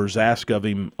about whatever's asked of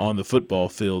him on the football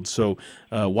field. So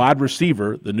wide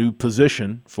receiver, the new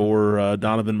position for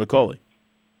Donovan McCulley.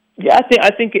 Yeah,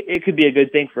 I think it could be a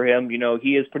good thing for him. You know,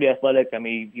 he is pretty athletic. I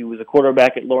mean, he was a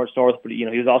quarterback at Lawrence North, but you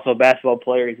know, he was also a basketball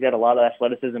player. He's got a lot of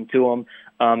athleticism to him.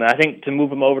 And I think to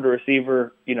move him over to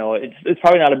receiver, you know, it's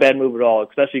probably not a bad move at all,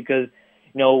 especially because,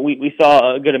 you know, we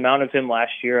saw a good amount of him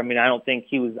last year. I mean, I don't think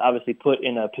he was obviously put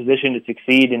in a position to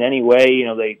succeed in any way. You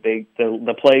know,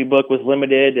 the playbook was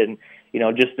limited, and you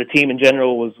know, just the team in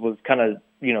general was kind of,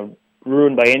 you know,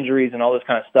 ruined by injuries and all this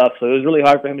kind of stuff. So it was really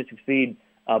hard for him to succeed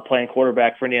playing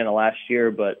quarterback for Indiana last year.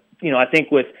 But, you know, I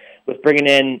think with bringing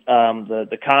in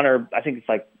the Connor, I think it's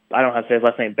like, I don't know how to say his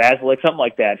last name, Basilik, something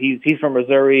like that. He's from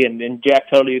Missouri, and Jack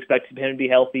totally expects him to be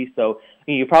healthy. So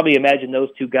you probably imagine those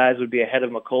two guys would be ahead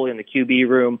of McCauley in the QB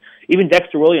room. Even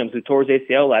Dexter Williams, who tore his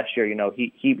ACL last year, you know,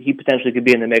 he potentially could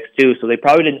be in the mix too. So they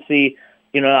probably didn't see,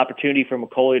 you know, an opportunity for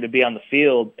McCauley to be on the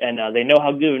field, and they know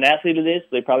how good of an athlete it is. So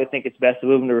they probably think it's best to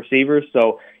move him to receivers.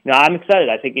 So, you know, I'm excited.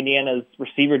 I think Indiana's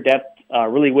receiver depth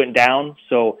really went down.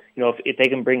 So, you know, if they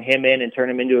can bring him in and turn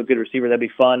him into a good receiver, that'd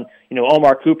be fun. You know,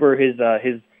 Omar Cooper, he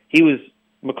was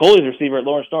McCauley's receiver at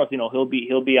Lawrence North. You know, he'll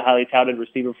be a highly touted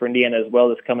receiver for Indiana as well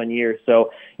this coming year.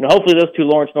 So, you know, hopefully those two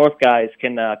Lawrence North guys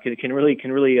can really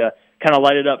kind of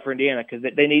light it up for Indiana, because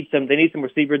they need some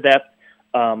receiver depth.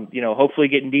 You know, hopefully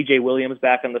getting DJ Williams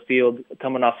back on the field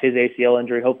coming off his ACL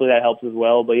injury, hopefully that helps as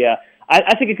well. But yeah,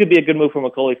 I think it could be a good move for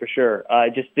McCauley for sure.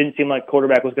 It just didn't seem like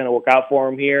quarterback was going to work out for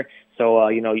him here. So,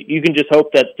 you know, you can just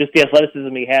hope that just the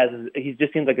athleticism he has, he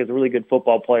just seems like he's a really good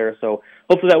football player. So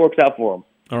hopefully that works out for him.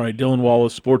 All right, Dylan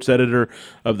Wallace, sports editor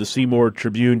of the Seymour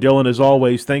Tribune. Dylan, as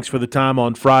always, thanks for the time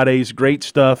on Fridays. Great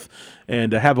stuff,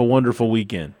 and have a wonderful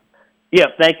weekend. Yeah,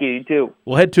 thank you. You too.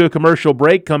 We'll head to a commercial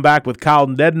break, come back with Kyle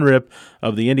Neddenrip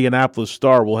of the Indianapolis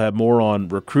Star. We'll have more on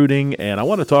recruiting, and I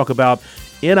want to talk about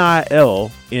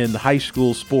NIL in high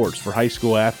school sports for high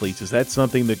school athletes. Is that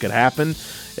something that could happen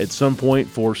at some point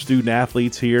for student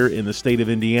athletes here in the state of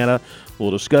Indiana?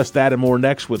 We'll discuss that and more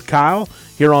next with Kyle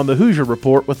here on the Hoosier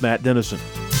Report with Matt Dennison.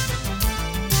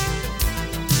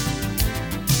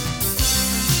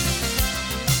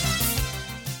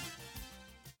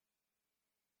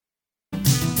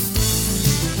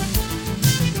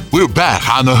 We're back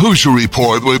on the Hoosier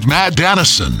Report with Matt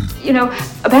Dennison. You know,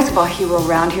 a basketball hero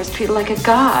around here is treated like a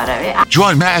god.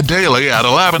 Join Matt daily at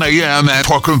 11 a.m.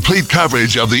 for complete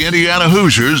coverage of the Indiana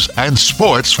Hoosiers and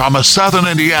sports from a Southern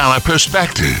Indiana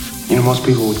perspective. You know, most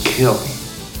people would kill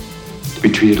to be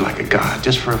treated like a god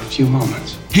just for a few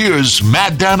moments. Here's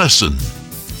Matt Dennison.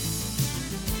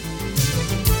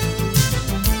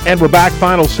 And we're back,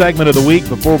 final segment of the week.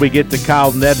 Before we get to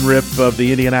Kyle Neddenrip of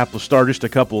the Indianapolis Star, just a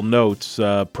couple notes.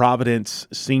 Providence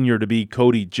senior to be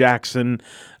Cody Jackson,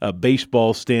 a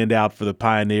baseball standout for the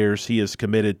Pioneers. He is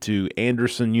committed to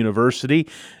Anderson University,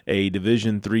 a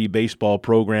Division III baseball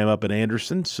program up at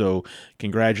Anderson. So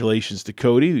congratulations to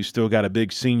Cody, who's still got a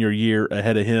big senior year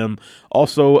ahead of him.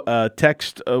 Also,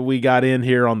 text we got in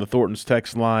here on the Thornton's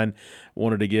text line.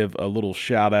 Wanted to give a little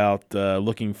shout out,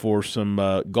 looking for some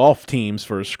golf teams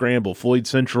for a scramble. Floyd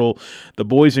Central, the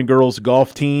boys and girls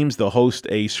golf teams, they'll host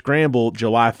a scramble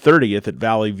July 30th at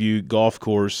Valley View Golf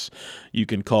Course. You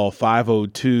can call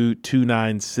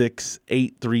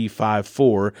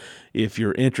 502-296-8354 if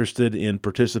you're interested in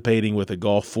participating with a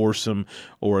golf foursome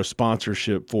or a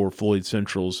sponsorship for Floyd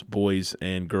Central's boys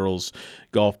and girls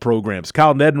golf programs.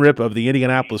 Kyle Neddenrip of the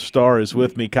Indianapolis Star is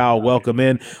with me. Kyle, welcome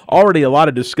in. Already a lot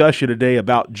of discussion today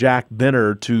about Jack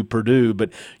Benner to Purdue,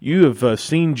 but you have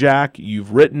seen Jack.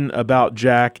 You've written about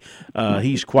Jack.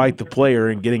 He's quite the player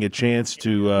and getting a chance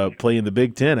to play in the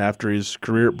Big Ten after his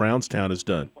career at Brownstown is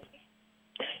done.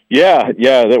 Yeah,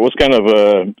 that was kind of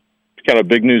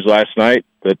big news last night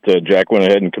that Jack went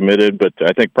ahead and committed, but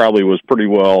I think probably was pretty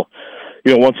well,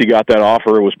 you know, once he got that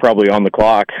offer, it was probably on the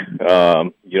clock,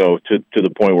 you know, to the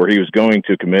point where he was going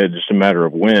to commit, just a matter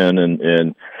of when.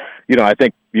 And you know, I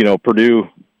think, you know, Purdue,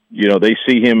 you know, they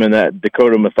see him in that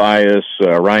Dakota Mathias,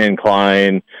 Ryan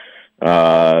Klein,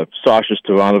 Sasha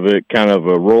Stevanovic kind of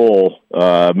a role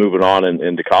moving on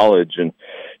into college. And,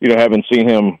 you know, having seen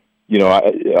him, you know,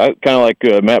 I kind of like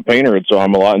Matt Painter had saw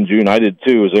him a lot in June. I did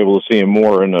too. Was able to see him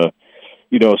more in a,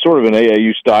 you know, sort of an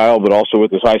AAU style, but also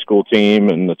with his high school team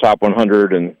and the top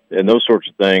 100 and those sorts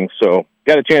of things. So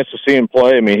got a chance to see him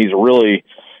play. I mean, he's a really,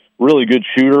 really good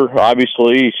shooter.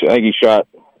 Obviously, I think he shot,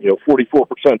 you know,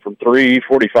 44% from three,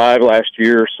 45 last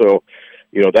year. So,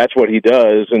 you know, that's what he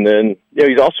does. And then, you know,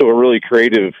 he's also a really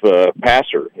creative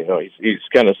passer. You know, he's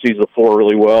kind of sees the floor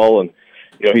really well. And,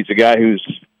 you know, he's a guy who's,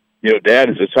 you know, dad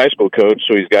is his high school coach,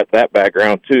 so he's got that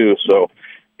background too. So,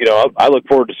 you know, I look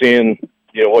forward to seeing,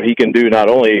 you know, what he can do not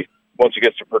only once he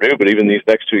gets to Purdue, but even these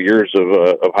next 2 years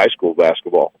of high school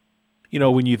basketball.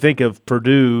 when you think of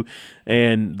Purdue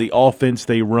and the offense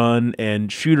they run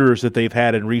and shooters that they've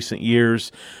had in recent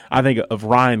years, I think of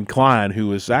Ryan Klein, who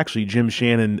was actually Jim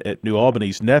Shannon at New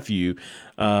Albany's nephew,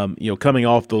 coming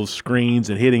off those screens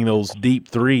and hitting those deep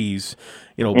threes.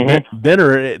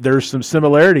 Benner, there's some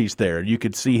similarities there. You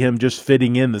could see him just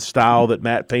fitting in the style that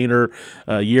Matt Painter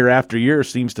year after year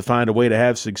seems to find a way to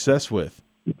have success with.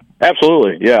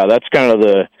 Absolutely. Yeah, that's kind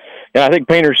of I think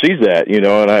Painter sees that,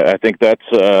 and I think that's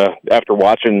after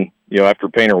watching, after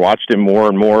Painter watched him more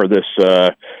and more this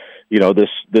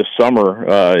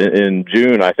summer in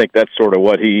June, I think that's sort of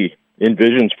what he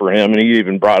envisions for him. And he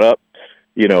even brought up,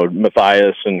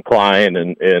 Matthias and Klein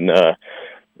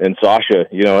and Sasha,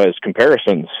 as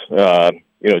comparisons.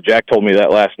 Jack told me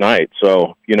that last night.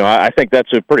 So, I think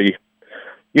that's a pretty,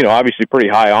 obviously pretty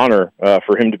high honor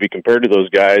for him to be compared to those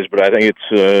guys. But I think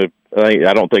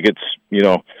I don't think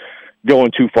it's,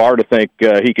 going too far to think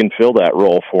he can fill that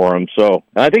role for him. So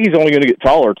I think he's only going to get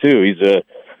taller too.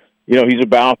 He's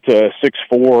about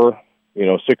 6'4",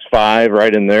 6'5",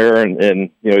 right in there.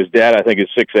 And his dad, I think, is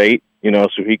 6'8",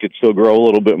 so he could still grow a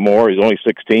little bit more. He's only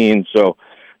 16. So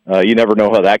you never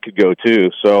know how that could go too.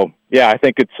 So yeah, I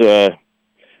think it's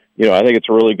I think it's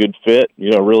a really good fit,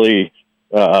 really,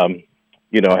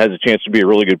 has a chance to be a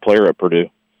really good player at Purdue.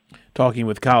 Talking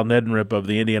with Kyle Neddenrip of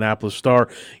the Indianapolis Star.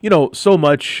 So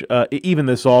much, even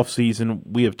this offseason,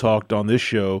 we have talked on this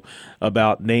show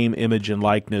about name, image, and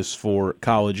likeness for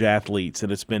college athletes,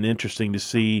 and it's been interesting to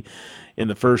see in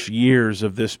the first years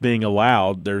of this being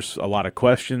allowed, there's a lot of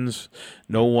questions.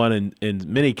 No one in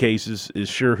many cases is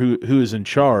sure who is in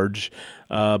charge,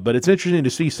 but it's interesting to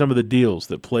see some of the deals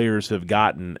that players have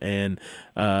gotten, and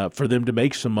for them to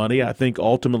make some money, I think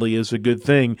ultimately is a good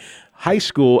thing. High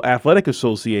school athletic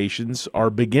associations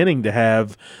are beginning to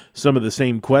have some of the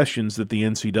same questions that the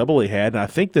NCAA had, and I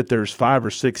think that there's 5 or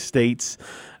 6 states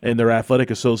in their athletic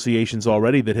associations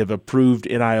already that have approved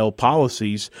NIL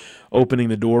policies, opening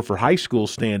the door for high school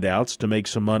standouts to make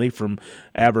some money from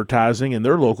advertising in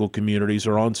their local communities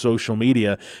or on social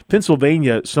media.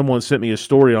 Pennsylvania, someone sent me a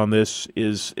story on this,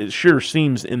 it sure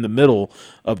seems in the middle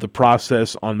of the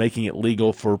process on making it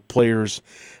legal for players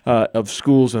of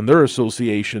schools and their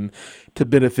association to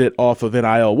benefit off of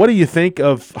NIL. What do you think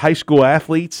of high school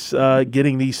athletes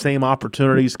getting these same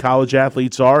opportunities college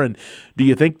athletes are, and do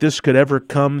you think this could ever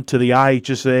come to the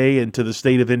IHSA and to the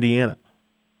state of Indiana?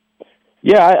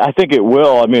 Yeah, I think it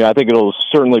will. I mean, I think it'll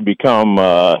certainly become,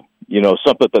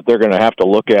 something that they're going to have to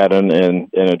look at and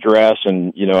address.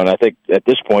 And, and I think at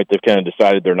this point they've kind of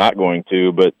decided they're not going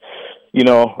to. But,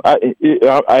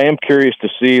 I am curious to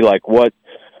see, like, what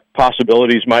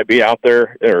possibilities might be out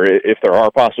there, or if there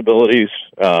are possibilities,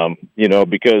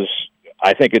 because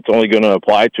I think it's only going to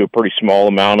apply to a pretty small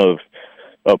amount of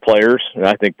players. And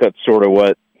I think that's sort of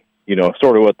what the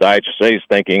IHSA is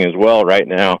thinking as well right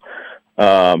now.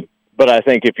 But I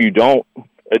think if you don't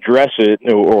address it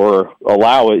or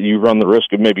allow it, you run the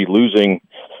risk of maybe losing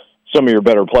some of your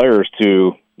better players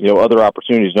to, other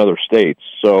opportunities in other states.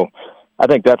 So I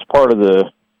think that's part of the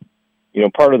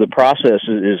process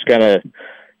is kind of,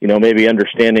 maybe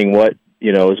understanding what,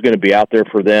 is going to be out there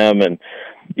for them. And,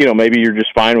 maybe you're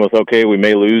just fine with, okay, we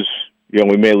may lose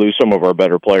some of our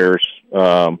better players,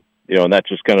 and that's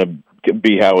just going to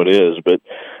be how it is. But,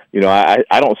 I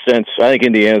think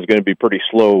Indiana's going to be pretty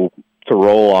slow to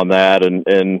roll on that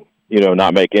and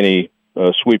not make any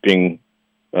sweeping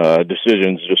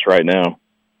decisions just right now.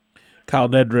 Kyle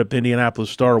Neddenrip, Indianapolis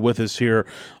Star, with us here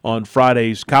on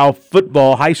Fridays. Kyle,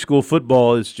 high school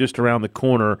football is just around the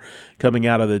corner coming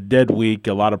out of the dead week.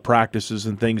 A lot of practices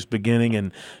and things beginning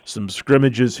and some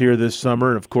scrimmages here this summer.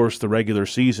 And, of course, the regular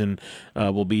season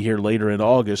will be here later in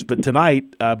August. But tonight,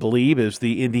 I believe, is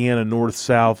the Indiana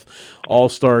North-South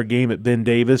All-Star game at Ben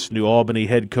Davis. New Albany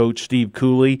head coach Steve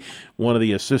Cooley, one of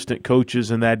the assistant coaches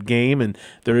in that game. And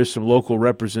there is some local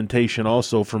representation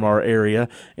also from our area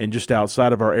and just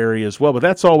outside of our area as well. But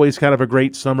that's always kind of a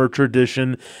great summer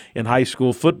tradition in high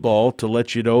school football to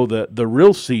let you know that the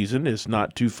real season is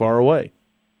not too far away.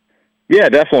 Yeah,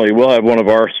 definitely. We'll have one of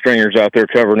our stringers out there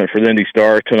covering it for the Indy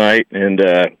Star tonight. And,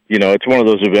 it's one of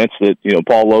those events that,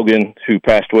 Paul Logan, who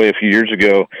passed away a few years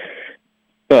ago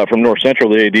from North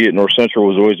Central, the AD at North Central,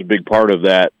 was always a big part of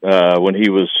that when he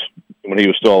was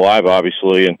still alive,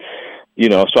 obviously. And,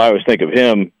 so I always think of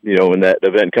him, when that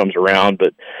event comes around.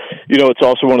 But, it's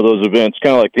also one of those events,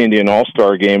 kind of like the Indian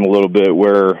All-Star game a little bit,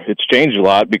 where it's changed a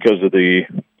lot because of the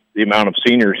amount of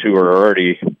seniors who are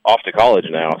already off to college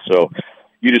now. So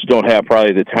you just don't have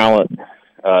probably the talent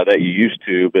that you used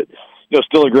to. But,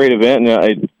 still a great event.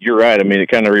 And you're right. I mean, it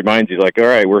kind of reminds you, like, all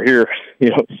right, we're here.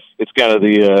 It's kind of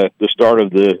the start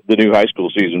of the new high school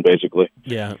season, basically.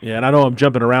 Yeah, and I know I'm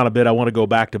jumping around a bit. I want to go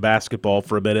back to basketball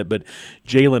for a minute, but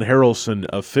Jalen Harrelson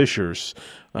of Fishers,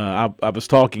 I was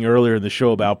talking earlier in the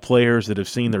show about players that have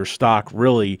seen their stock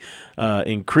really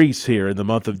increase here in the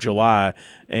month of July,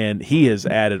 and he has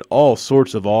added all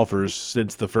sorts of offers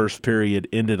since the first period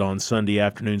ended on Sunday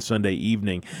afternoon, Sunday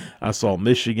evening. I saw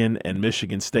Michigan and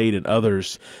Michigan State and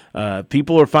others.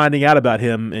 People are finding out about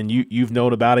him, and you've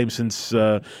known about him since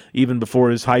even before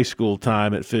his high school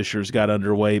time at Fishers got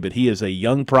underway, but he is a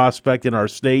young prospect in our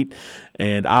state,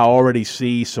 and I already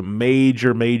see some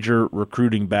major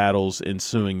recruiting battles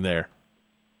ensuing there.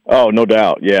 Oh, no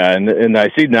doubt. Yeah. And I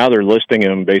see now they're listing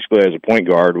him basically as a point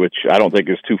guard, which I don't think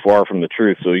is too far from the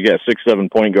truth. So you got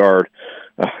 6'7" point guard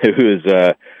who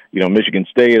is, Michigan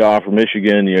State offer,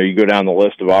 Michigan, you go down the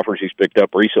list of offers he's picked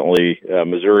up recently,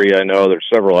 Missouri, I know there's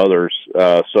several others.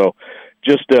 So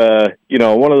just,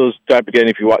 one of those type of guys,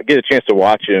 if you get a chance to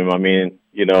watch him, I mean,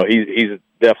 he's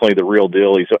definitely the real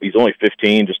deal. He's only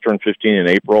 15, just turned 15 in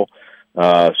April.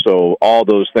 So all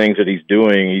those things that he's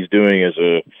doing as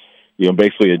a,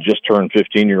 basically a just turned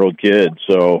 15-year-old kid.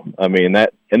 So, I mean,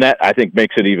 that I think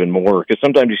makes it even more, because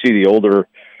sometimes you see the older,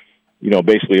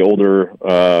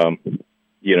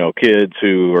 kids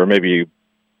who are maybe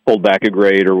pulled back a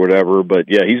grade or whatever. But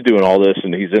yeah, he's doing all this,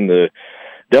 and he's in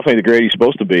definitely the grade he's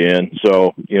supposed to be in.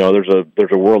 So,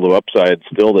 there's a world of upside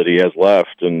still that he has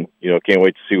left, and, can't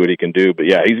wait to see what he can do. But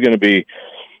yeah, he's going to be,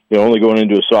 only going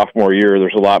into a sophomore year.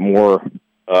 There's a lot more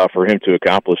for him to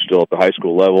accomplish still at the high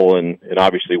school level, and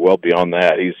obviously well beyond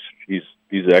that. He's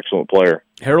an excellent player.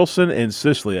 Harrelson and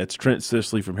Sisley, that's Trent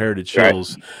Sisley from Heritage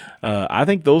Hills. Right. I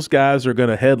think those guys are going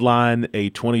to headline a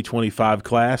 2025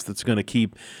 class that's going to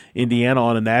keep Indiana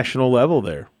on a national level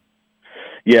there.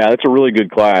 Yeah, that's a really good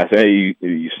class. Hey,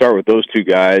 you start with those two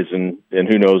guys, and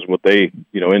who knows what they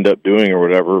end up doing or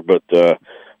whatever. But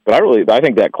I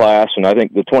think that class, and I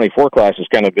think the 24 class has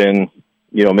kind of been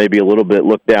maybe a little bit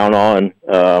looked down on,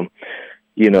 to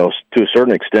a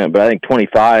certain extent. But I think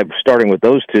 25, starting with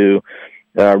those two,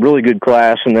 really good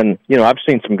class. And then I've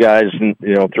seen some guys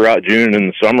throughout June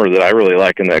and the summer that I really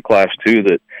like in that class too,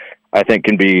 that I think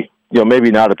can be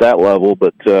maybe not at that level,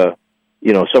 but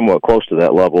somewhat close to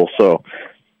that level. So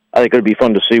I think it'd be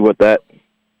fun to see what that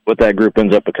group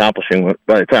ends up accomplishing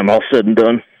by the time all's said and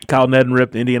done. Kyle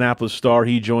Neddenriep, Indianapolis Star,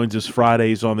 he joins us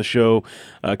Fridays on the show.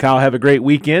 Kyle, have a great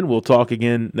weekend. We'll talk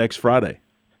again next Friday.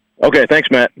 Okay, thanks,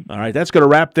 Matt. All right, that's going to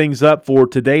wrap things up for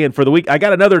today and for the week. I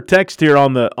got another text here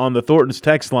on the Thornton's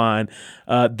text line.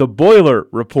 The Boiler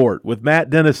Report with Matt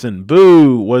Dennison.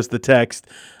 Boo was the text.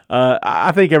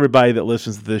 I think everybody that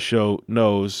listens to this show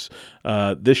knows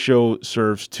this show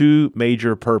serves two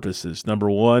major purposes. Number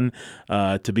one,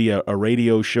 to be a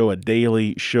radio show, a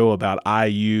daily show about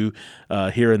IU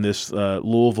here in this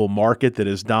Louisville market that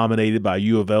is dominated by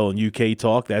U of L and UK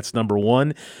talk. That's number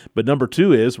one. But number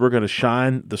two is we're going to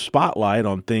shine the spotlight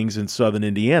on things in Southern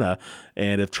Indiana.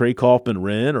 And if Trey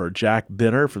Kaufman-Wren or Jack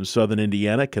Benner from Southern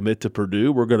Indiana commit to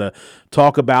Purdue, we're going to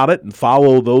talk about it and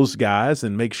follow those guys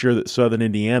and make sure that Southern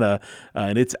Indiana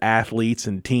and its athletes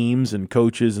and teams and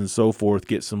coaches and so forth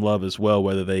get some love as well,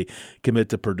 whether they commit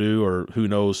to Purdue or who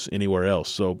knows anywhere else.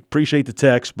 So appreciate the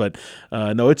text, but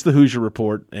no, it's the Hoosier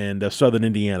Report and Southern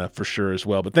Indiana for sure as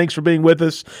well. But thanks for being with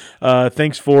us.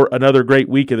 Thanks for another great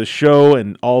week of the show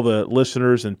and all the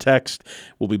listeners and text.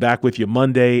 We'll be back with you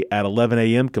Monday at 11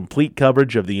 a.m. Complete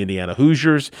coverage of the Indiana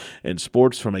Hoosiers and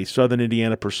sports from a Southern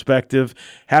Indiana perspective.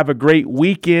 Have a great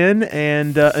weekend,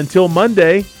 and until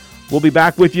Monday, we'll be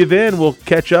back with you then. We'll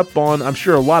catch up on, I'm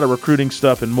sure, a lot of recruiting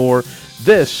stuff and more.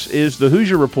 This is the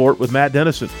Hoosier Report with Matt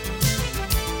Dennison.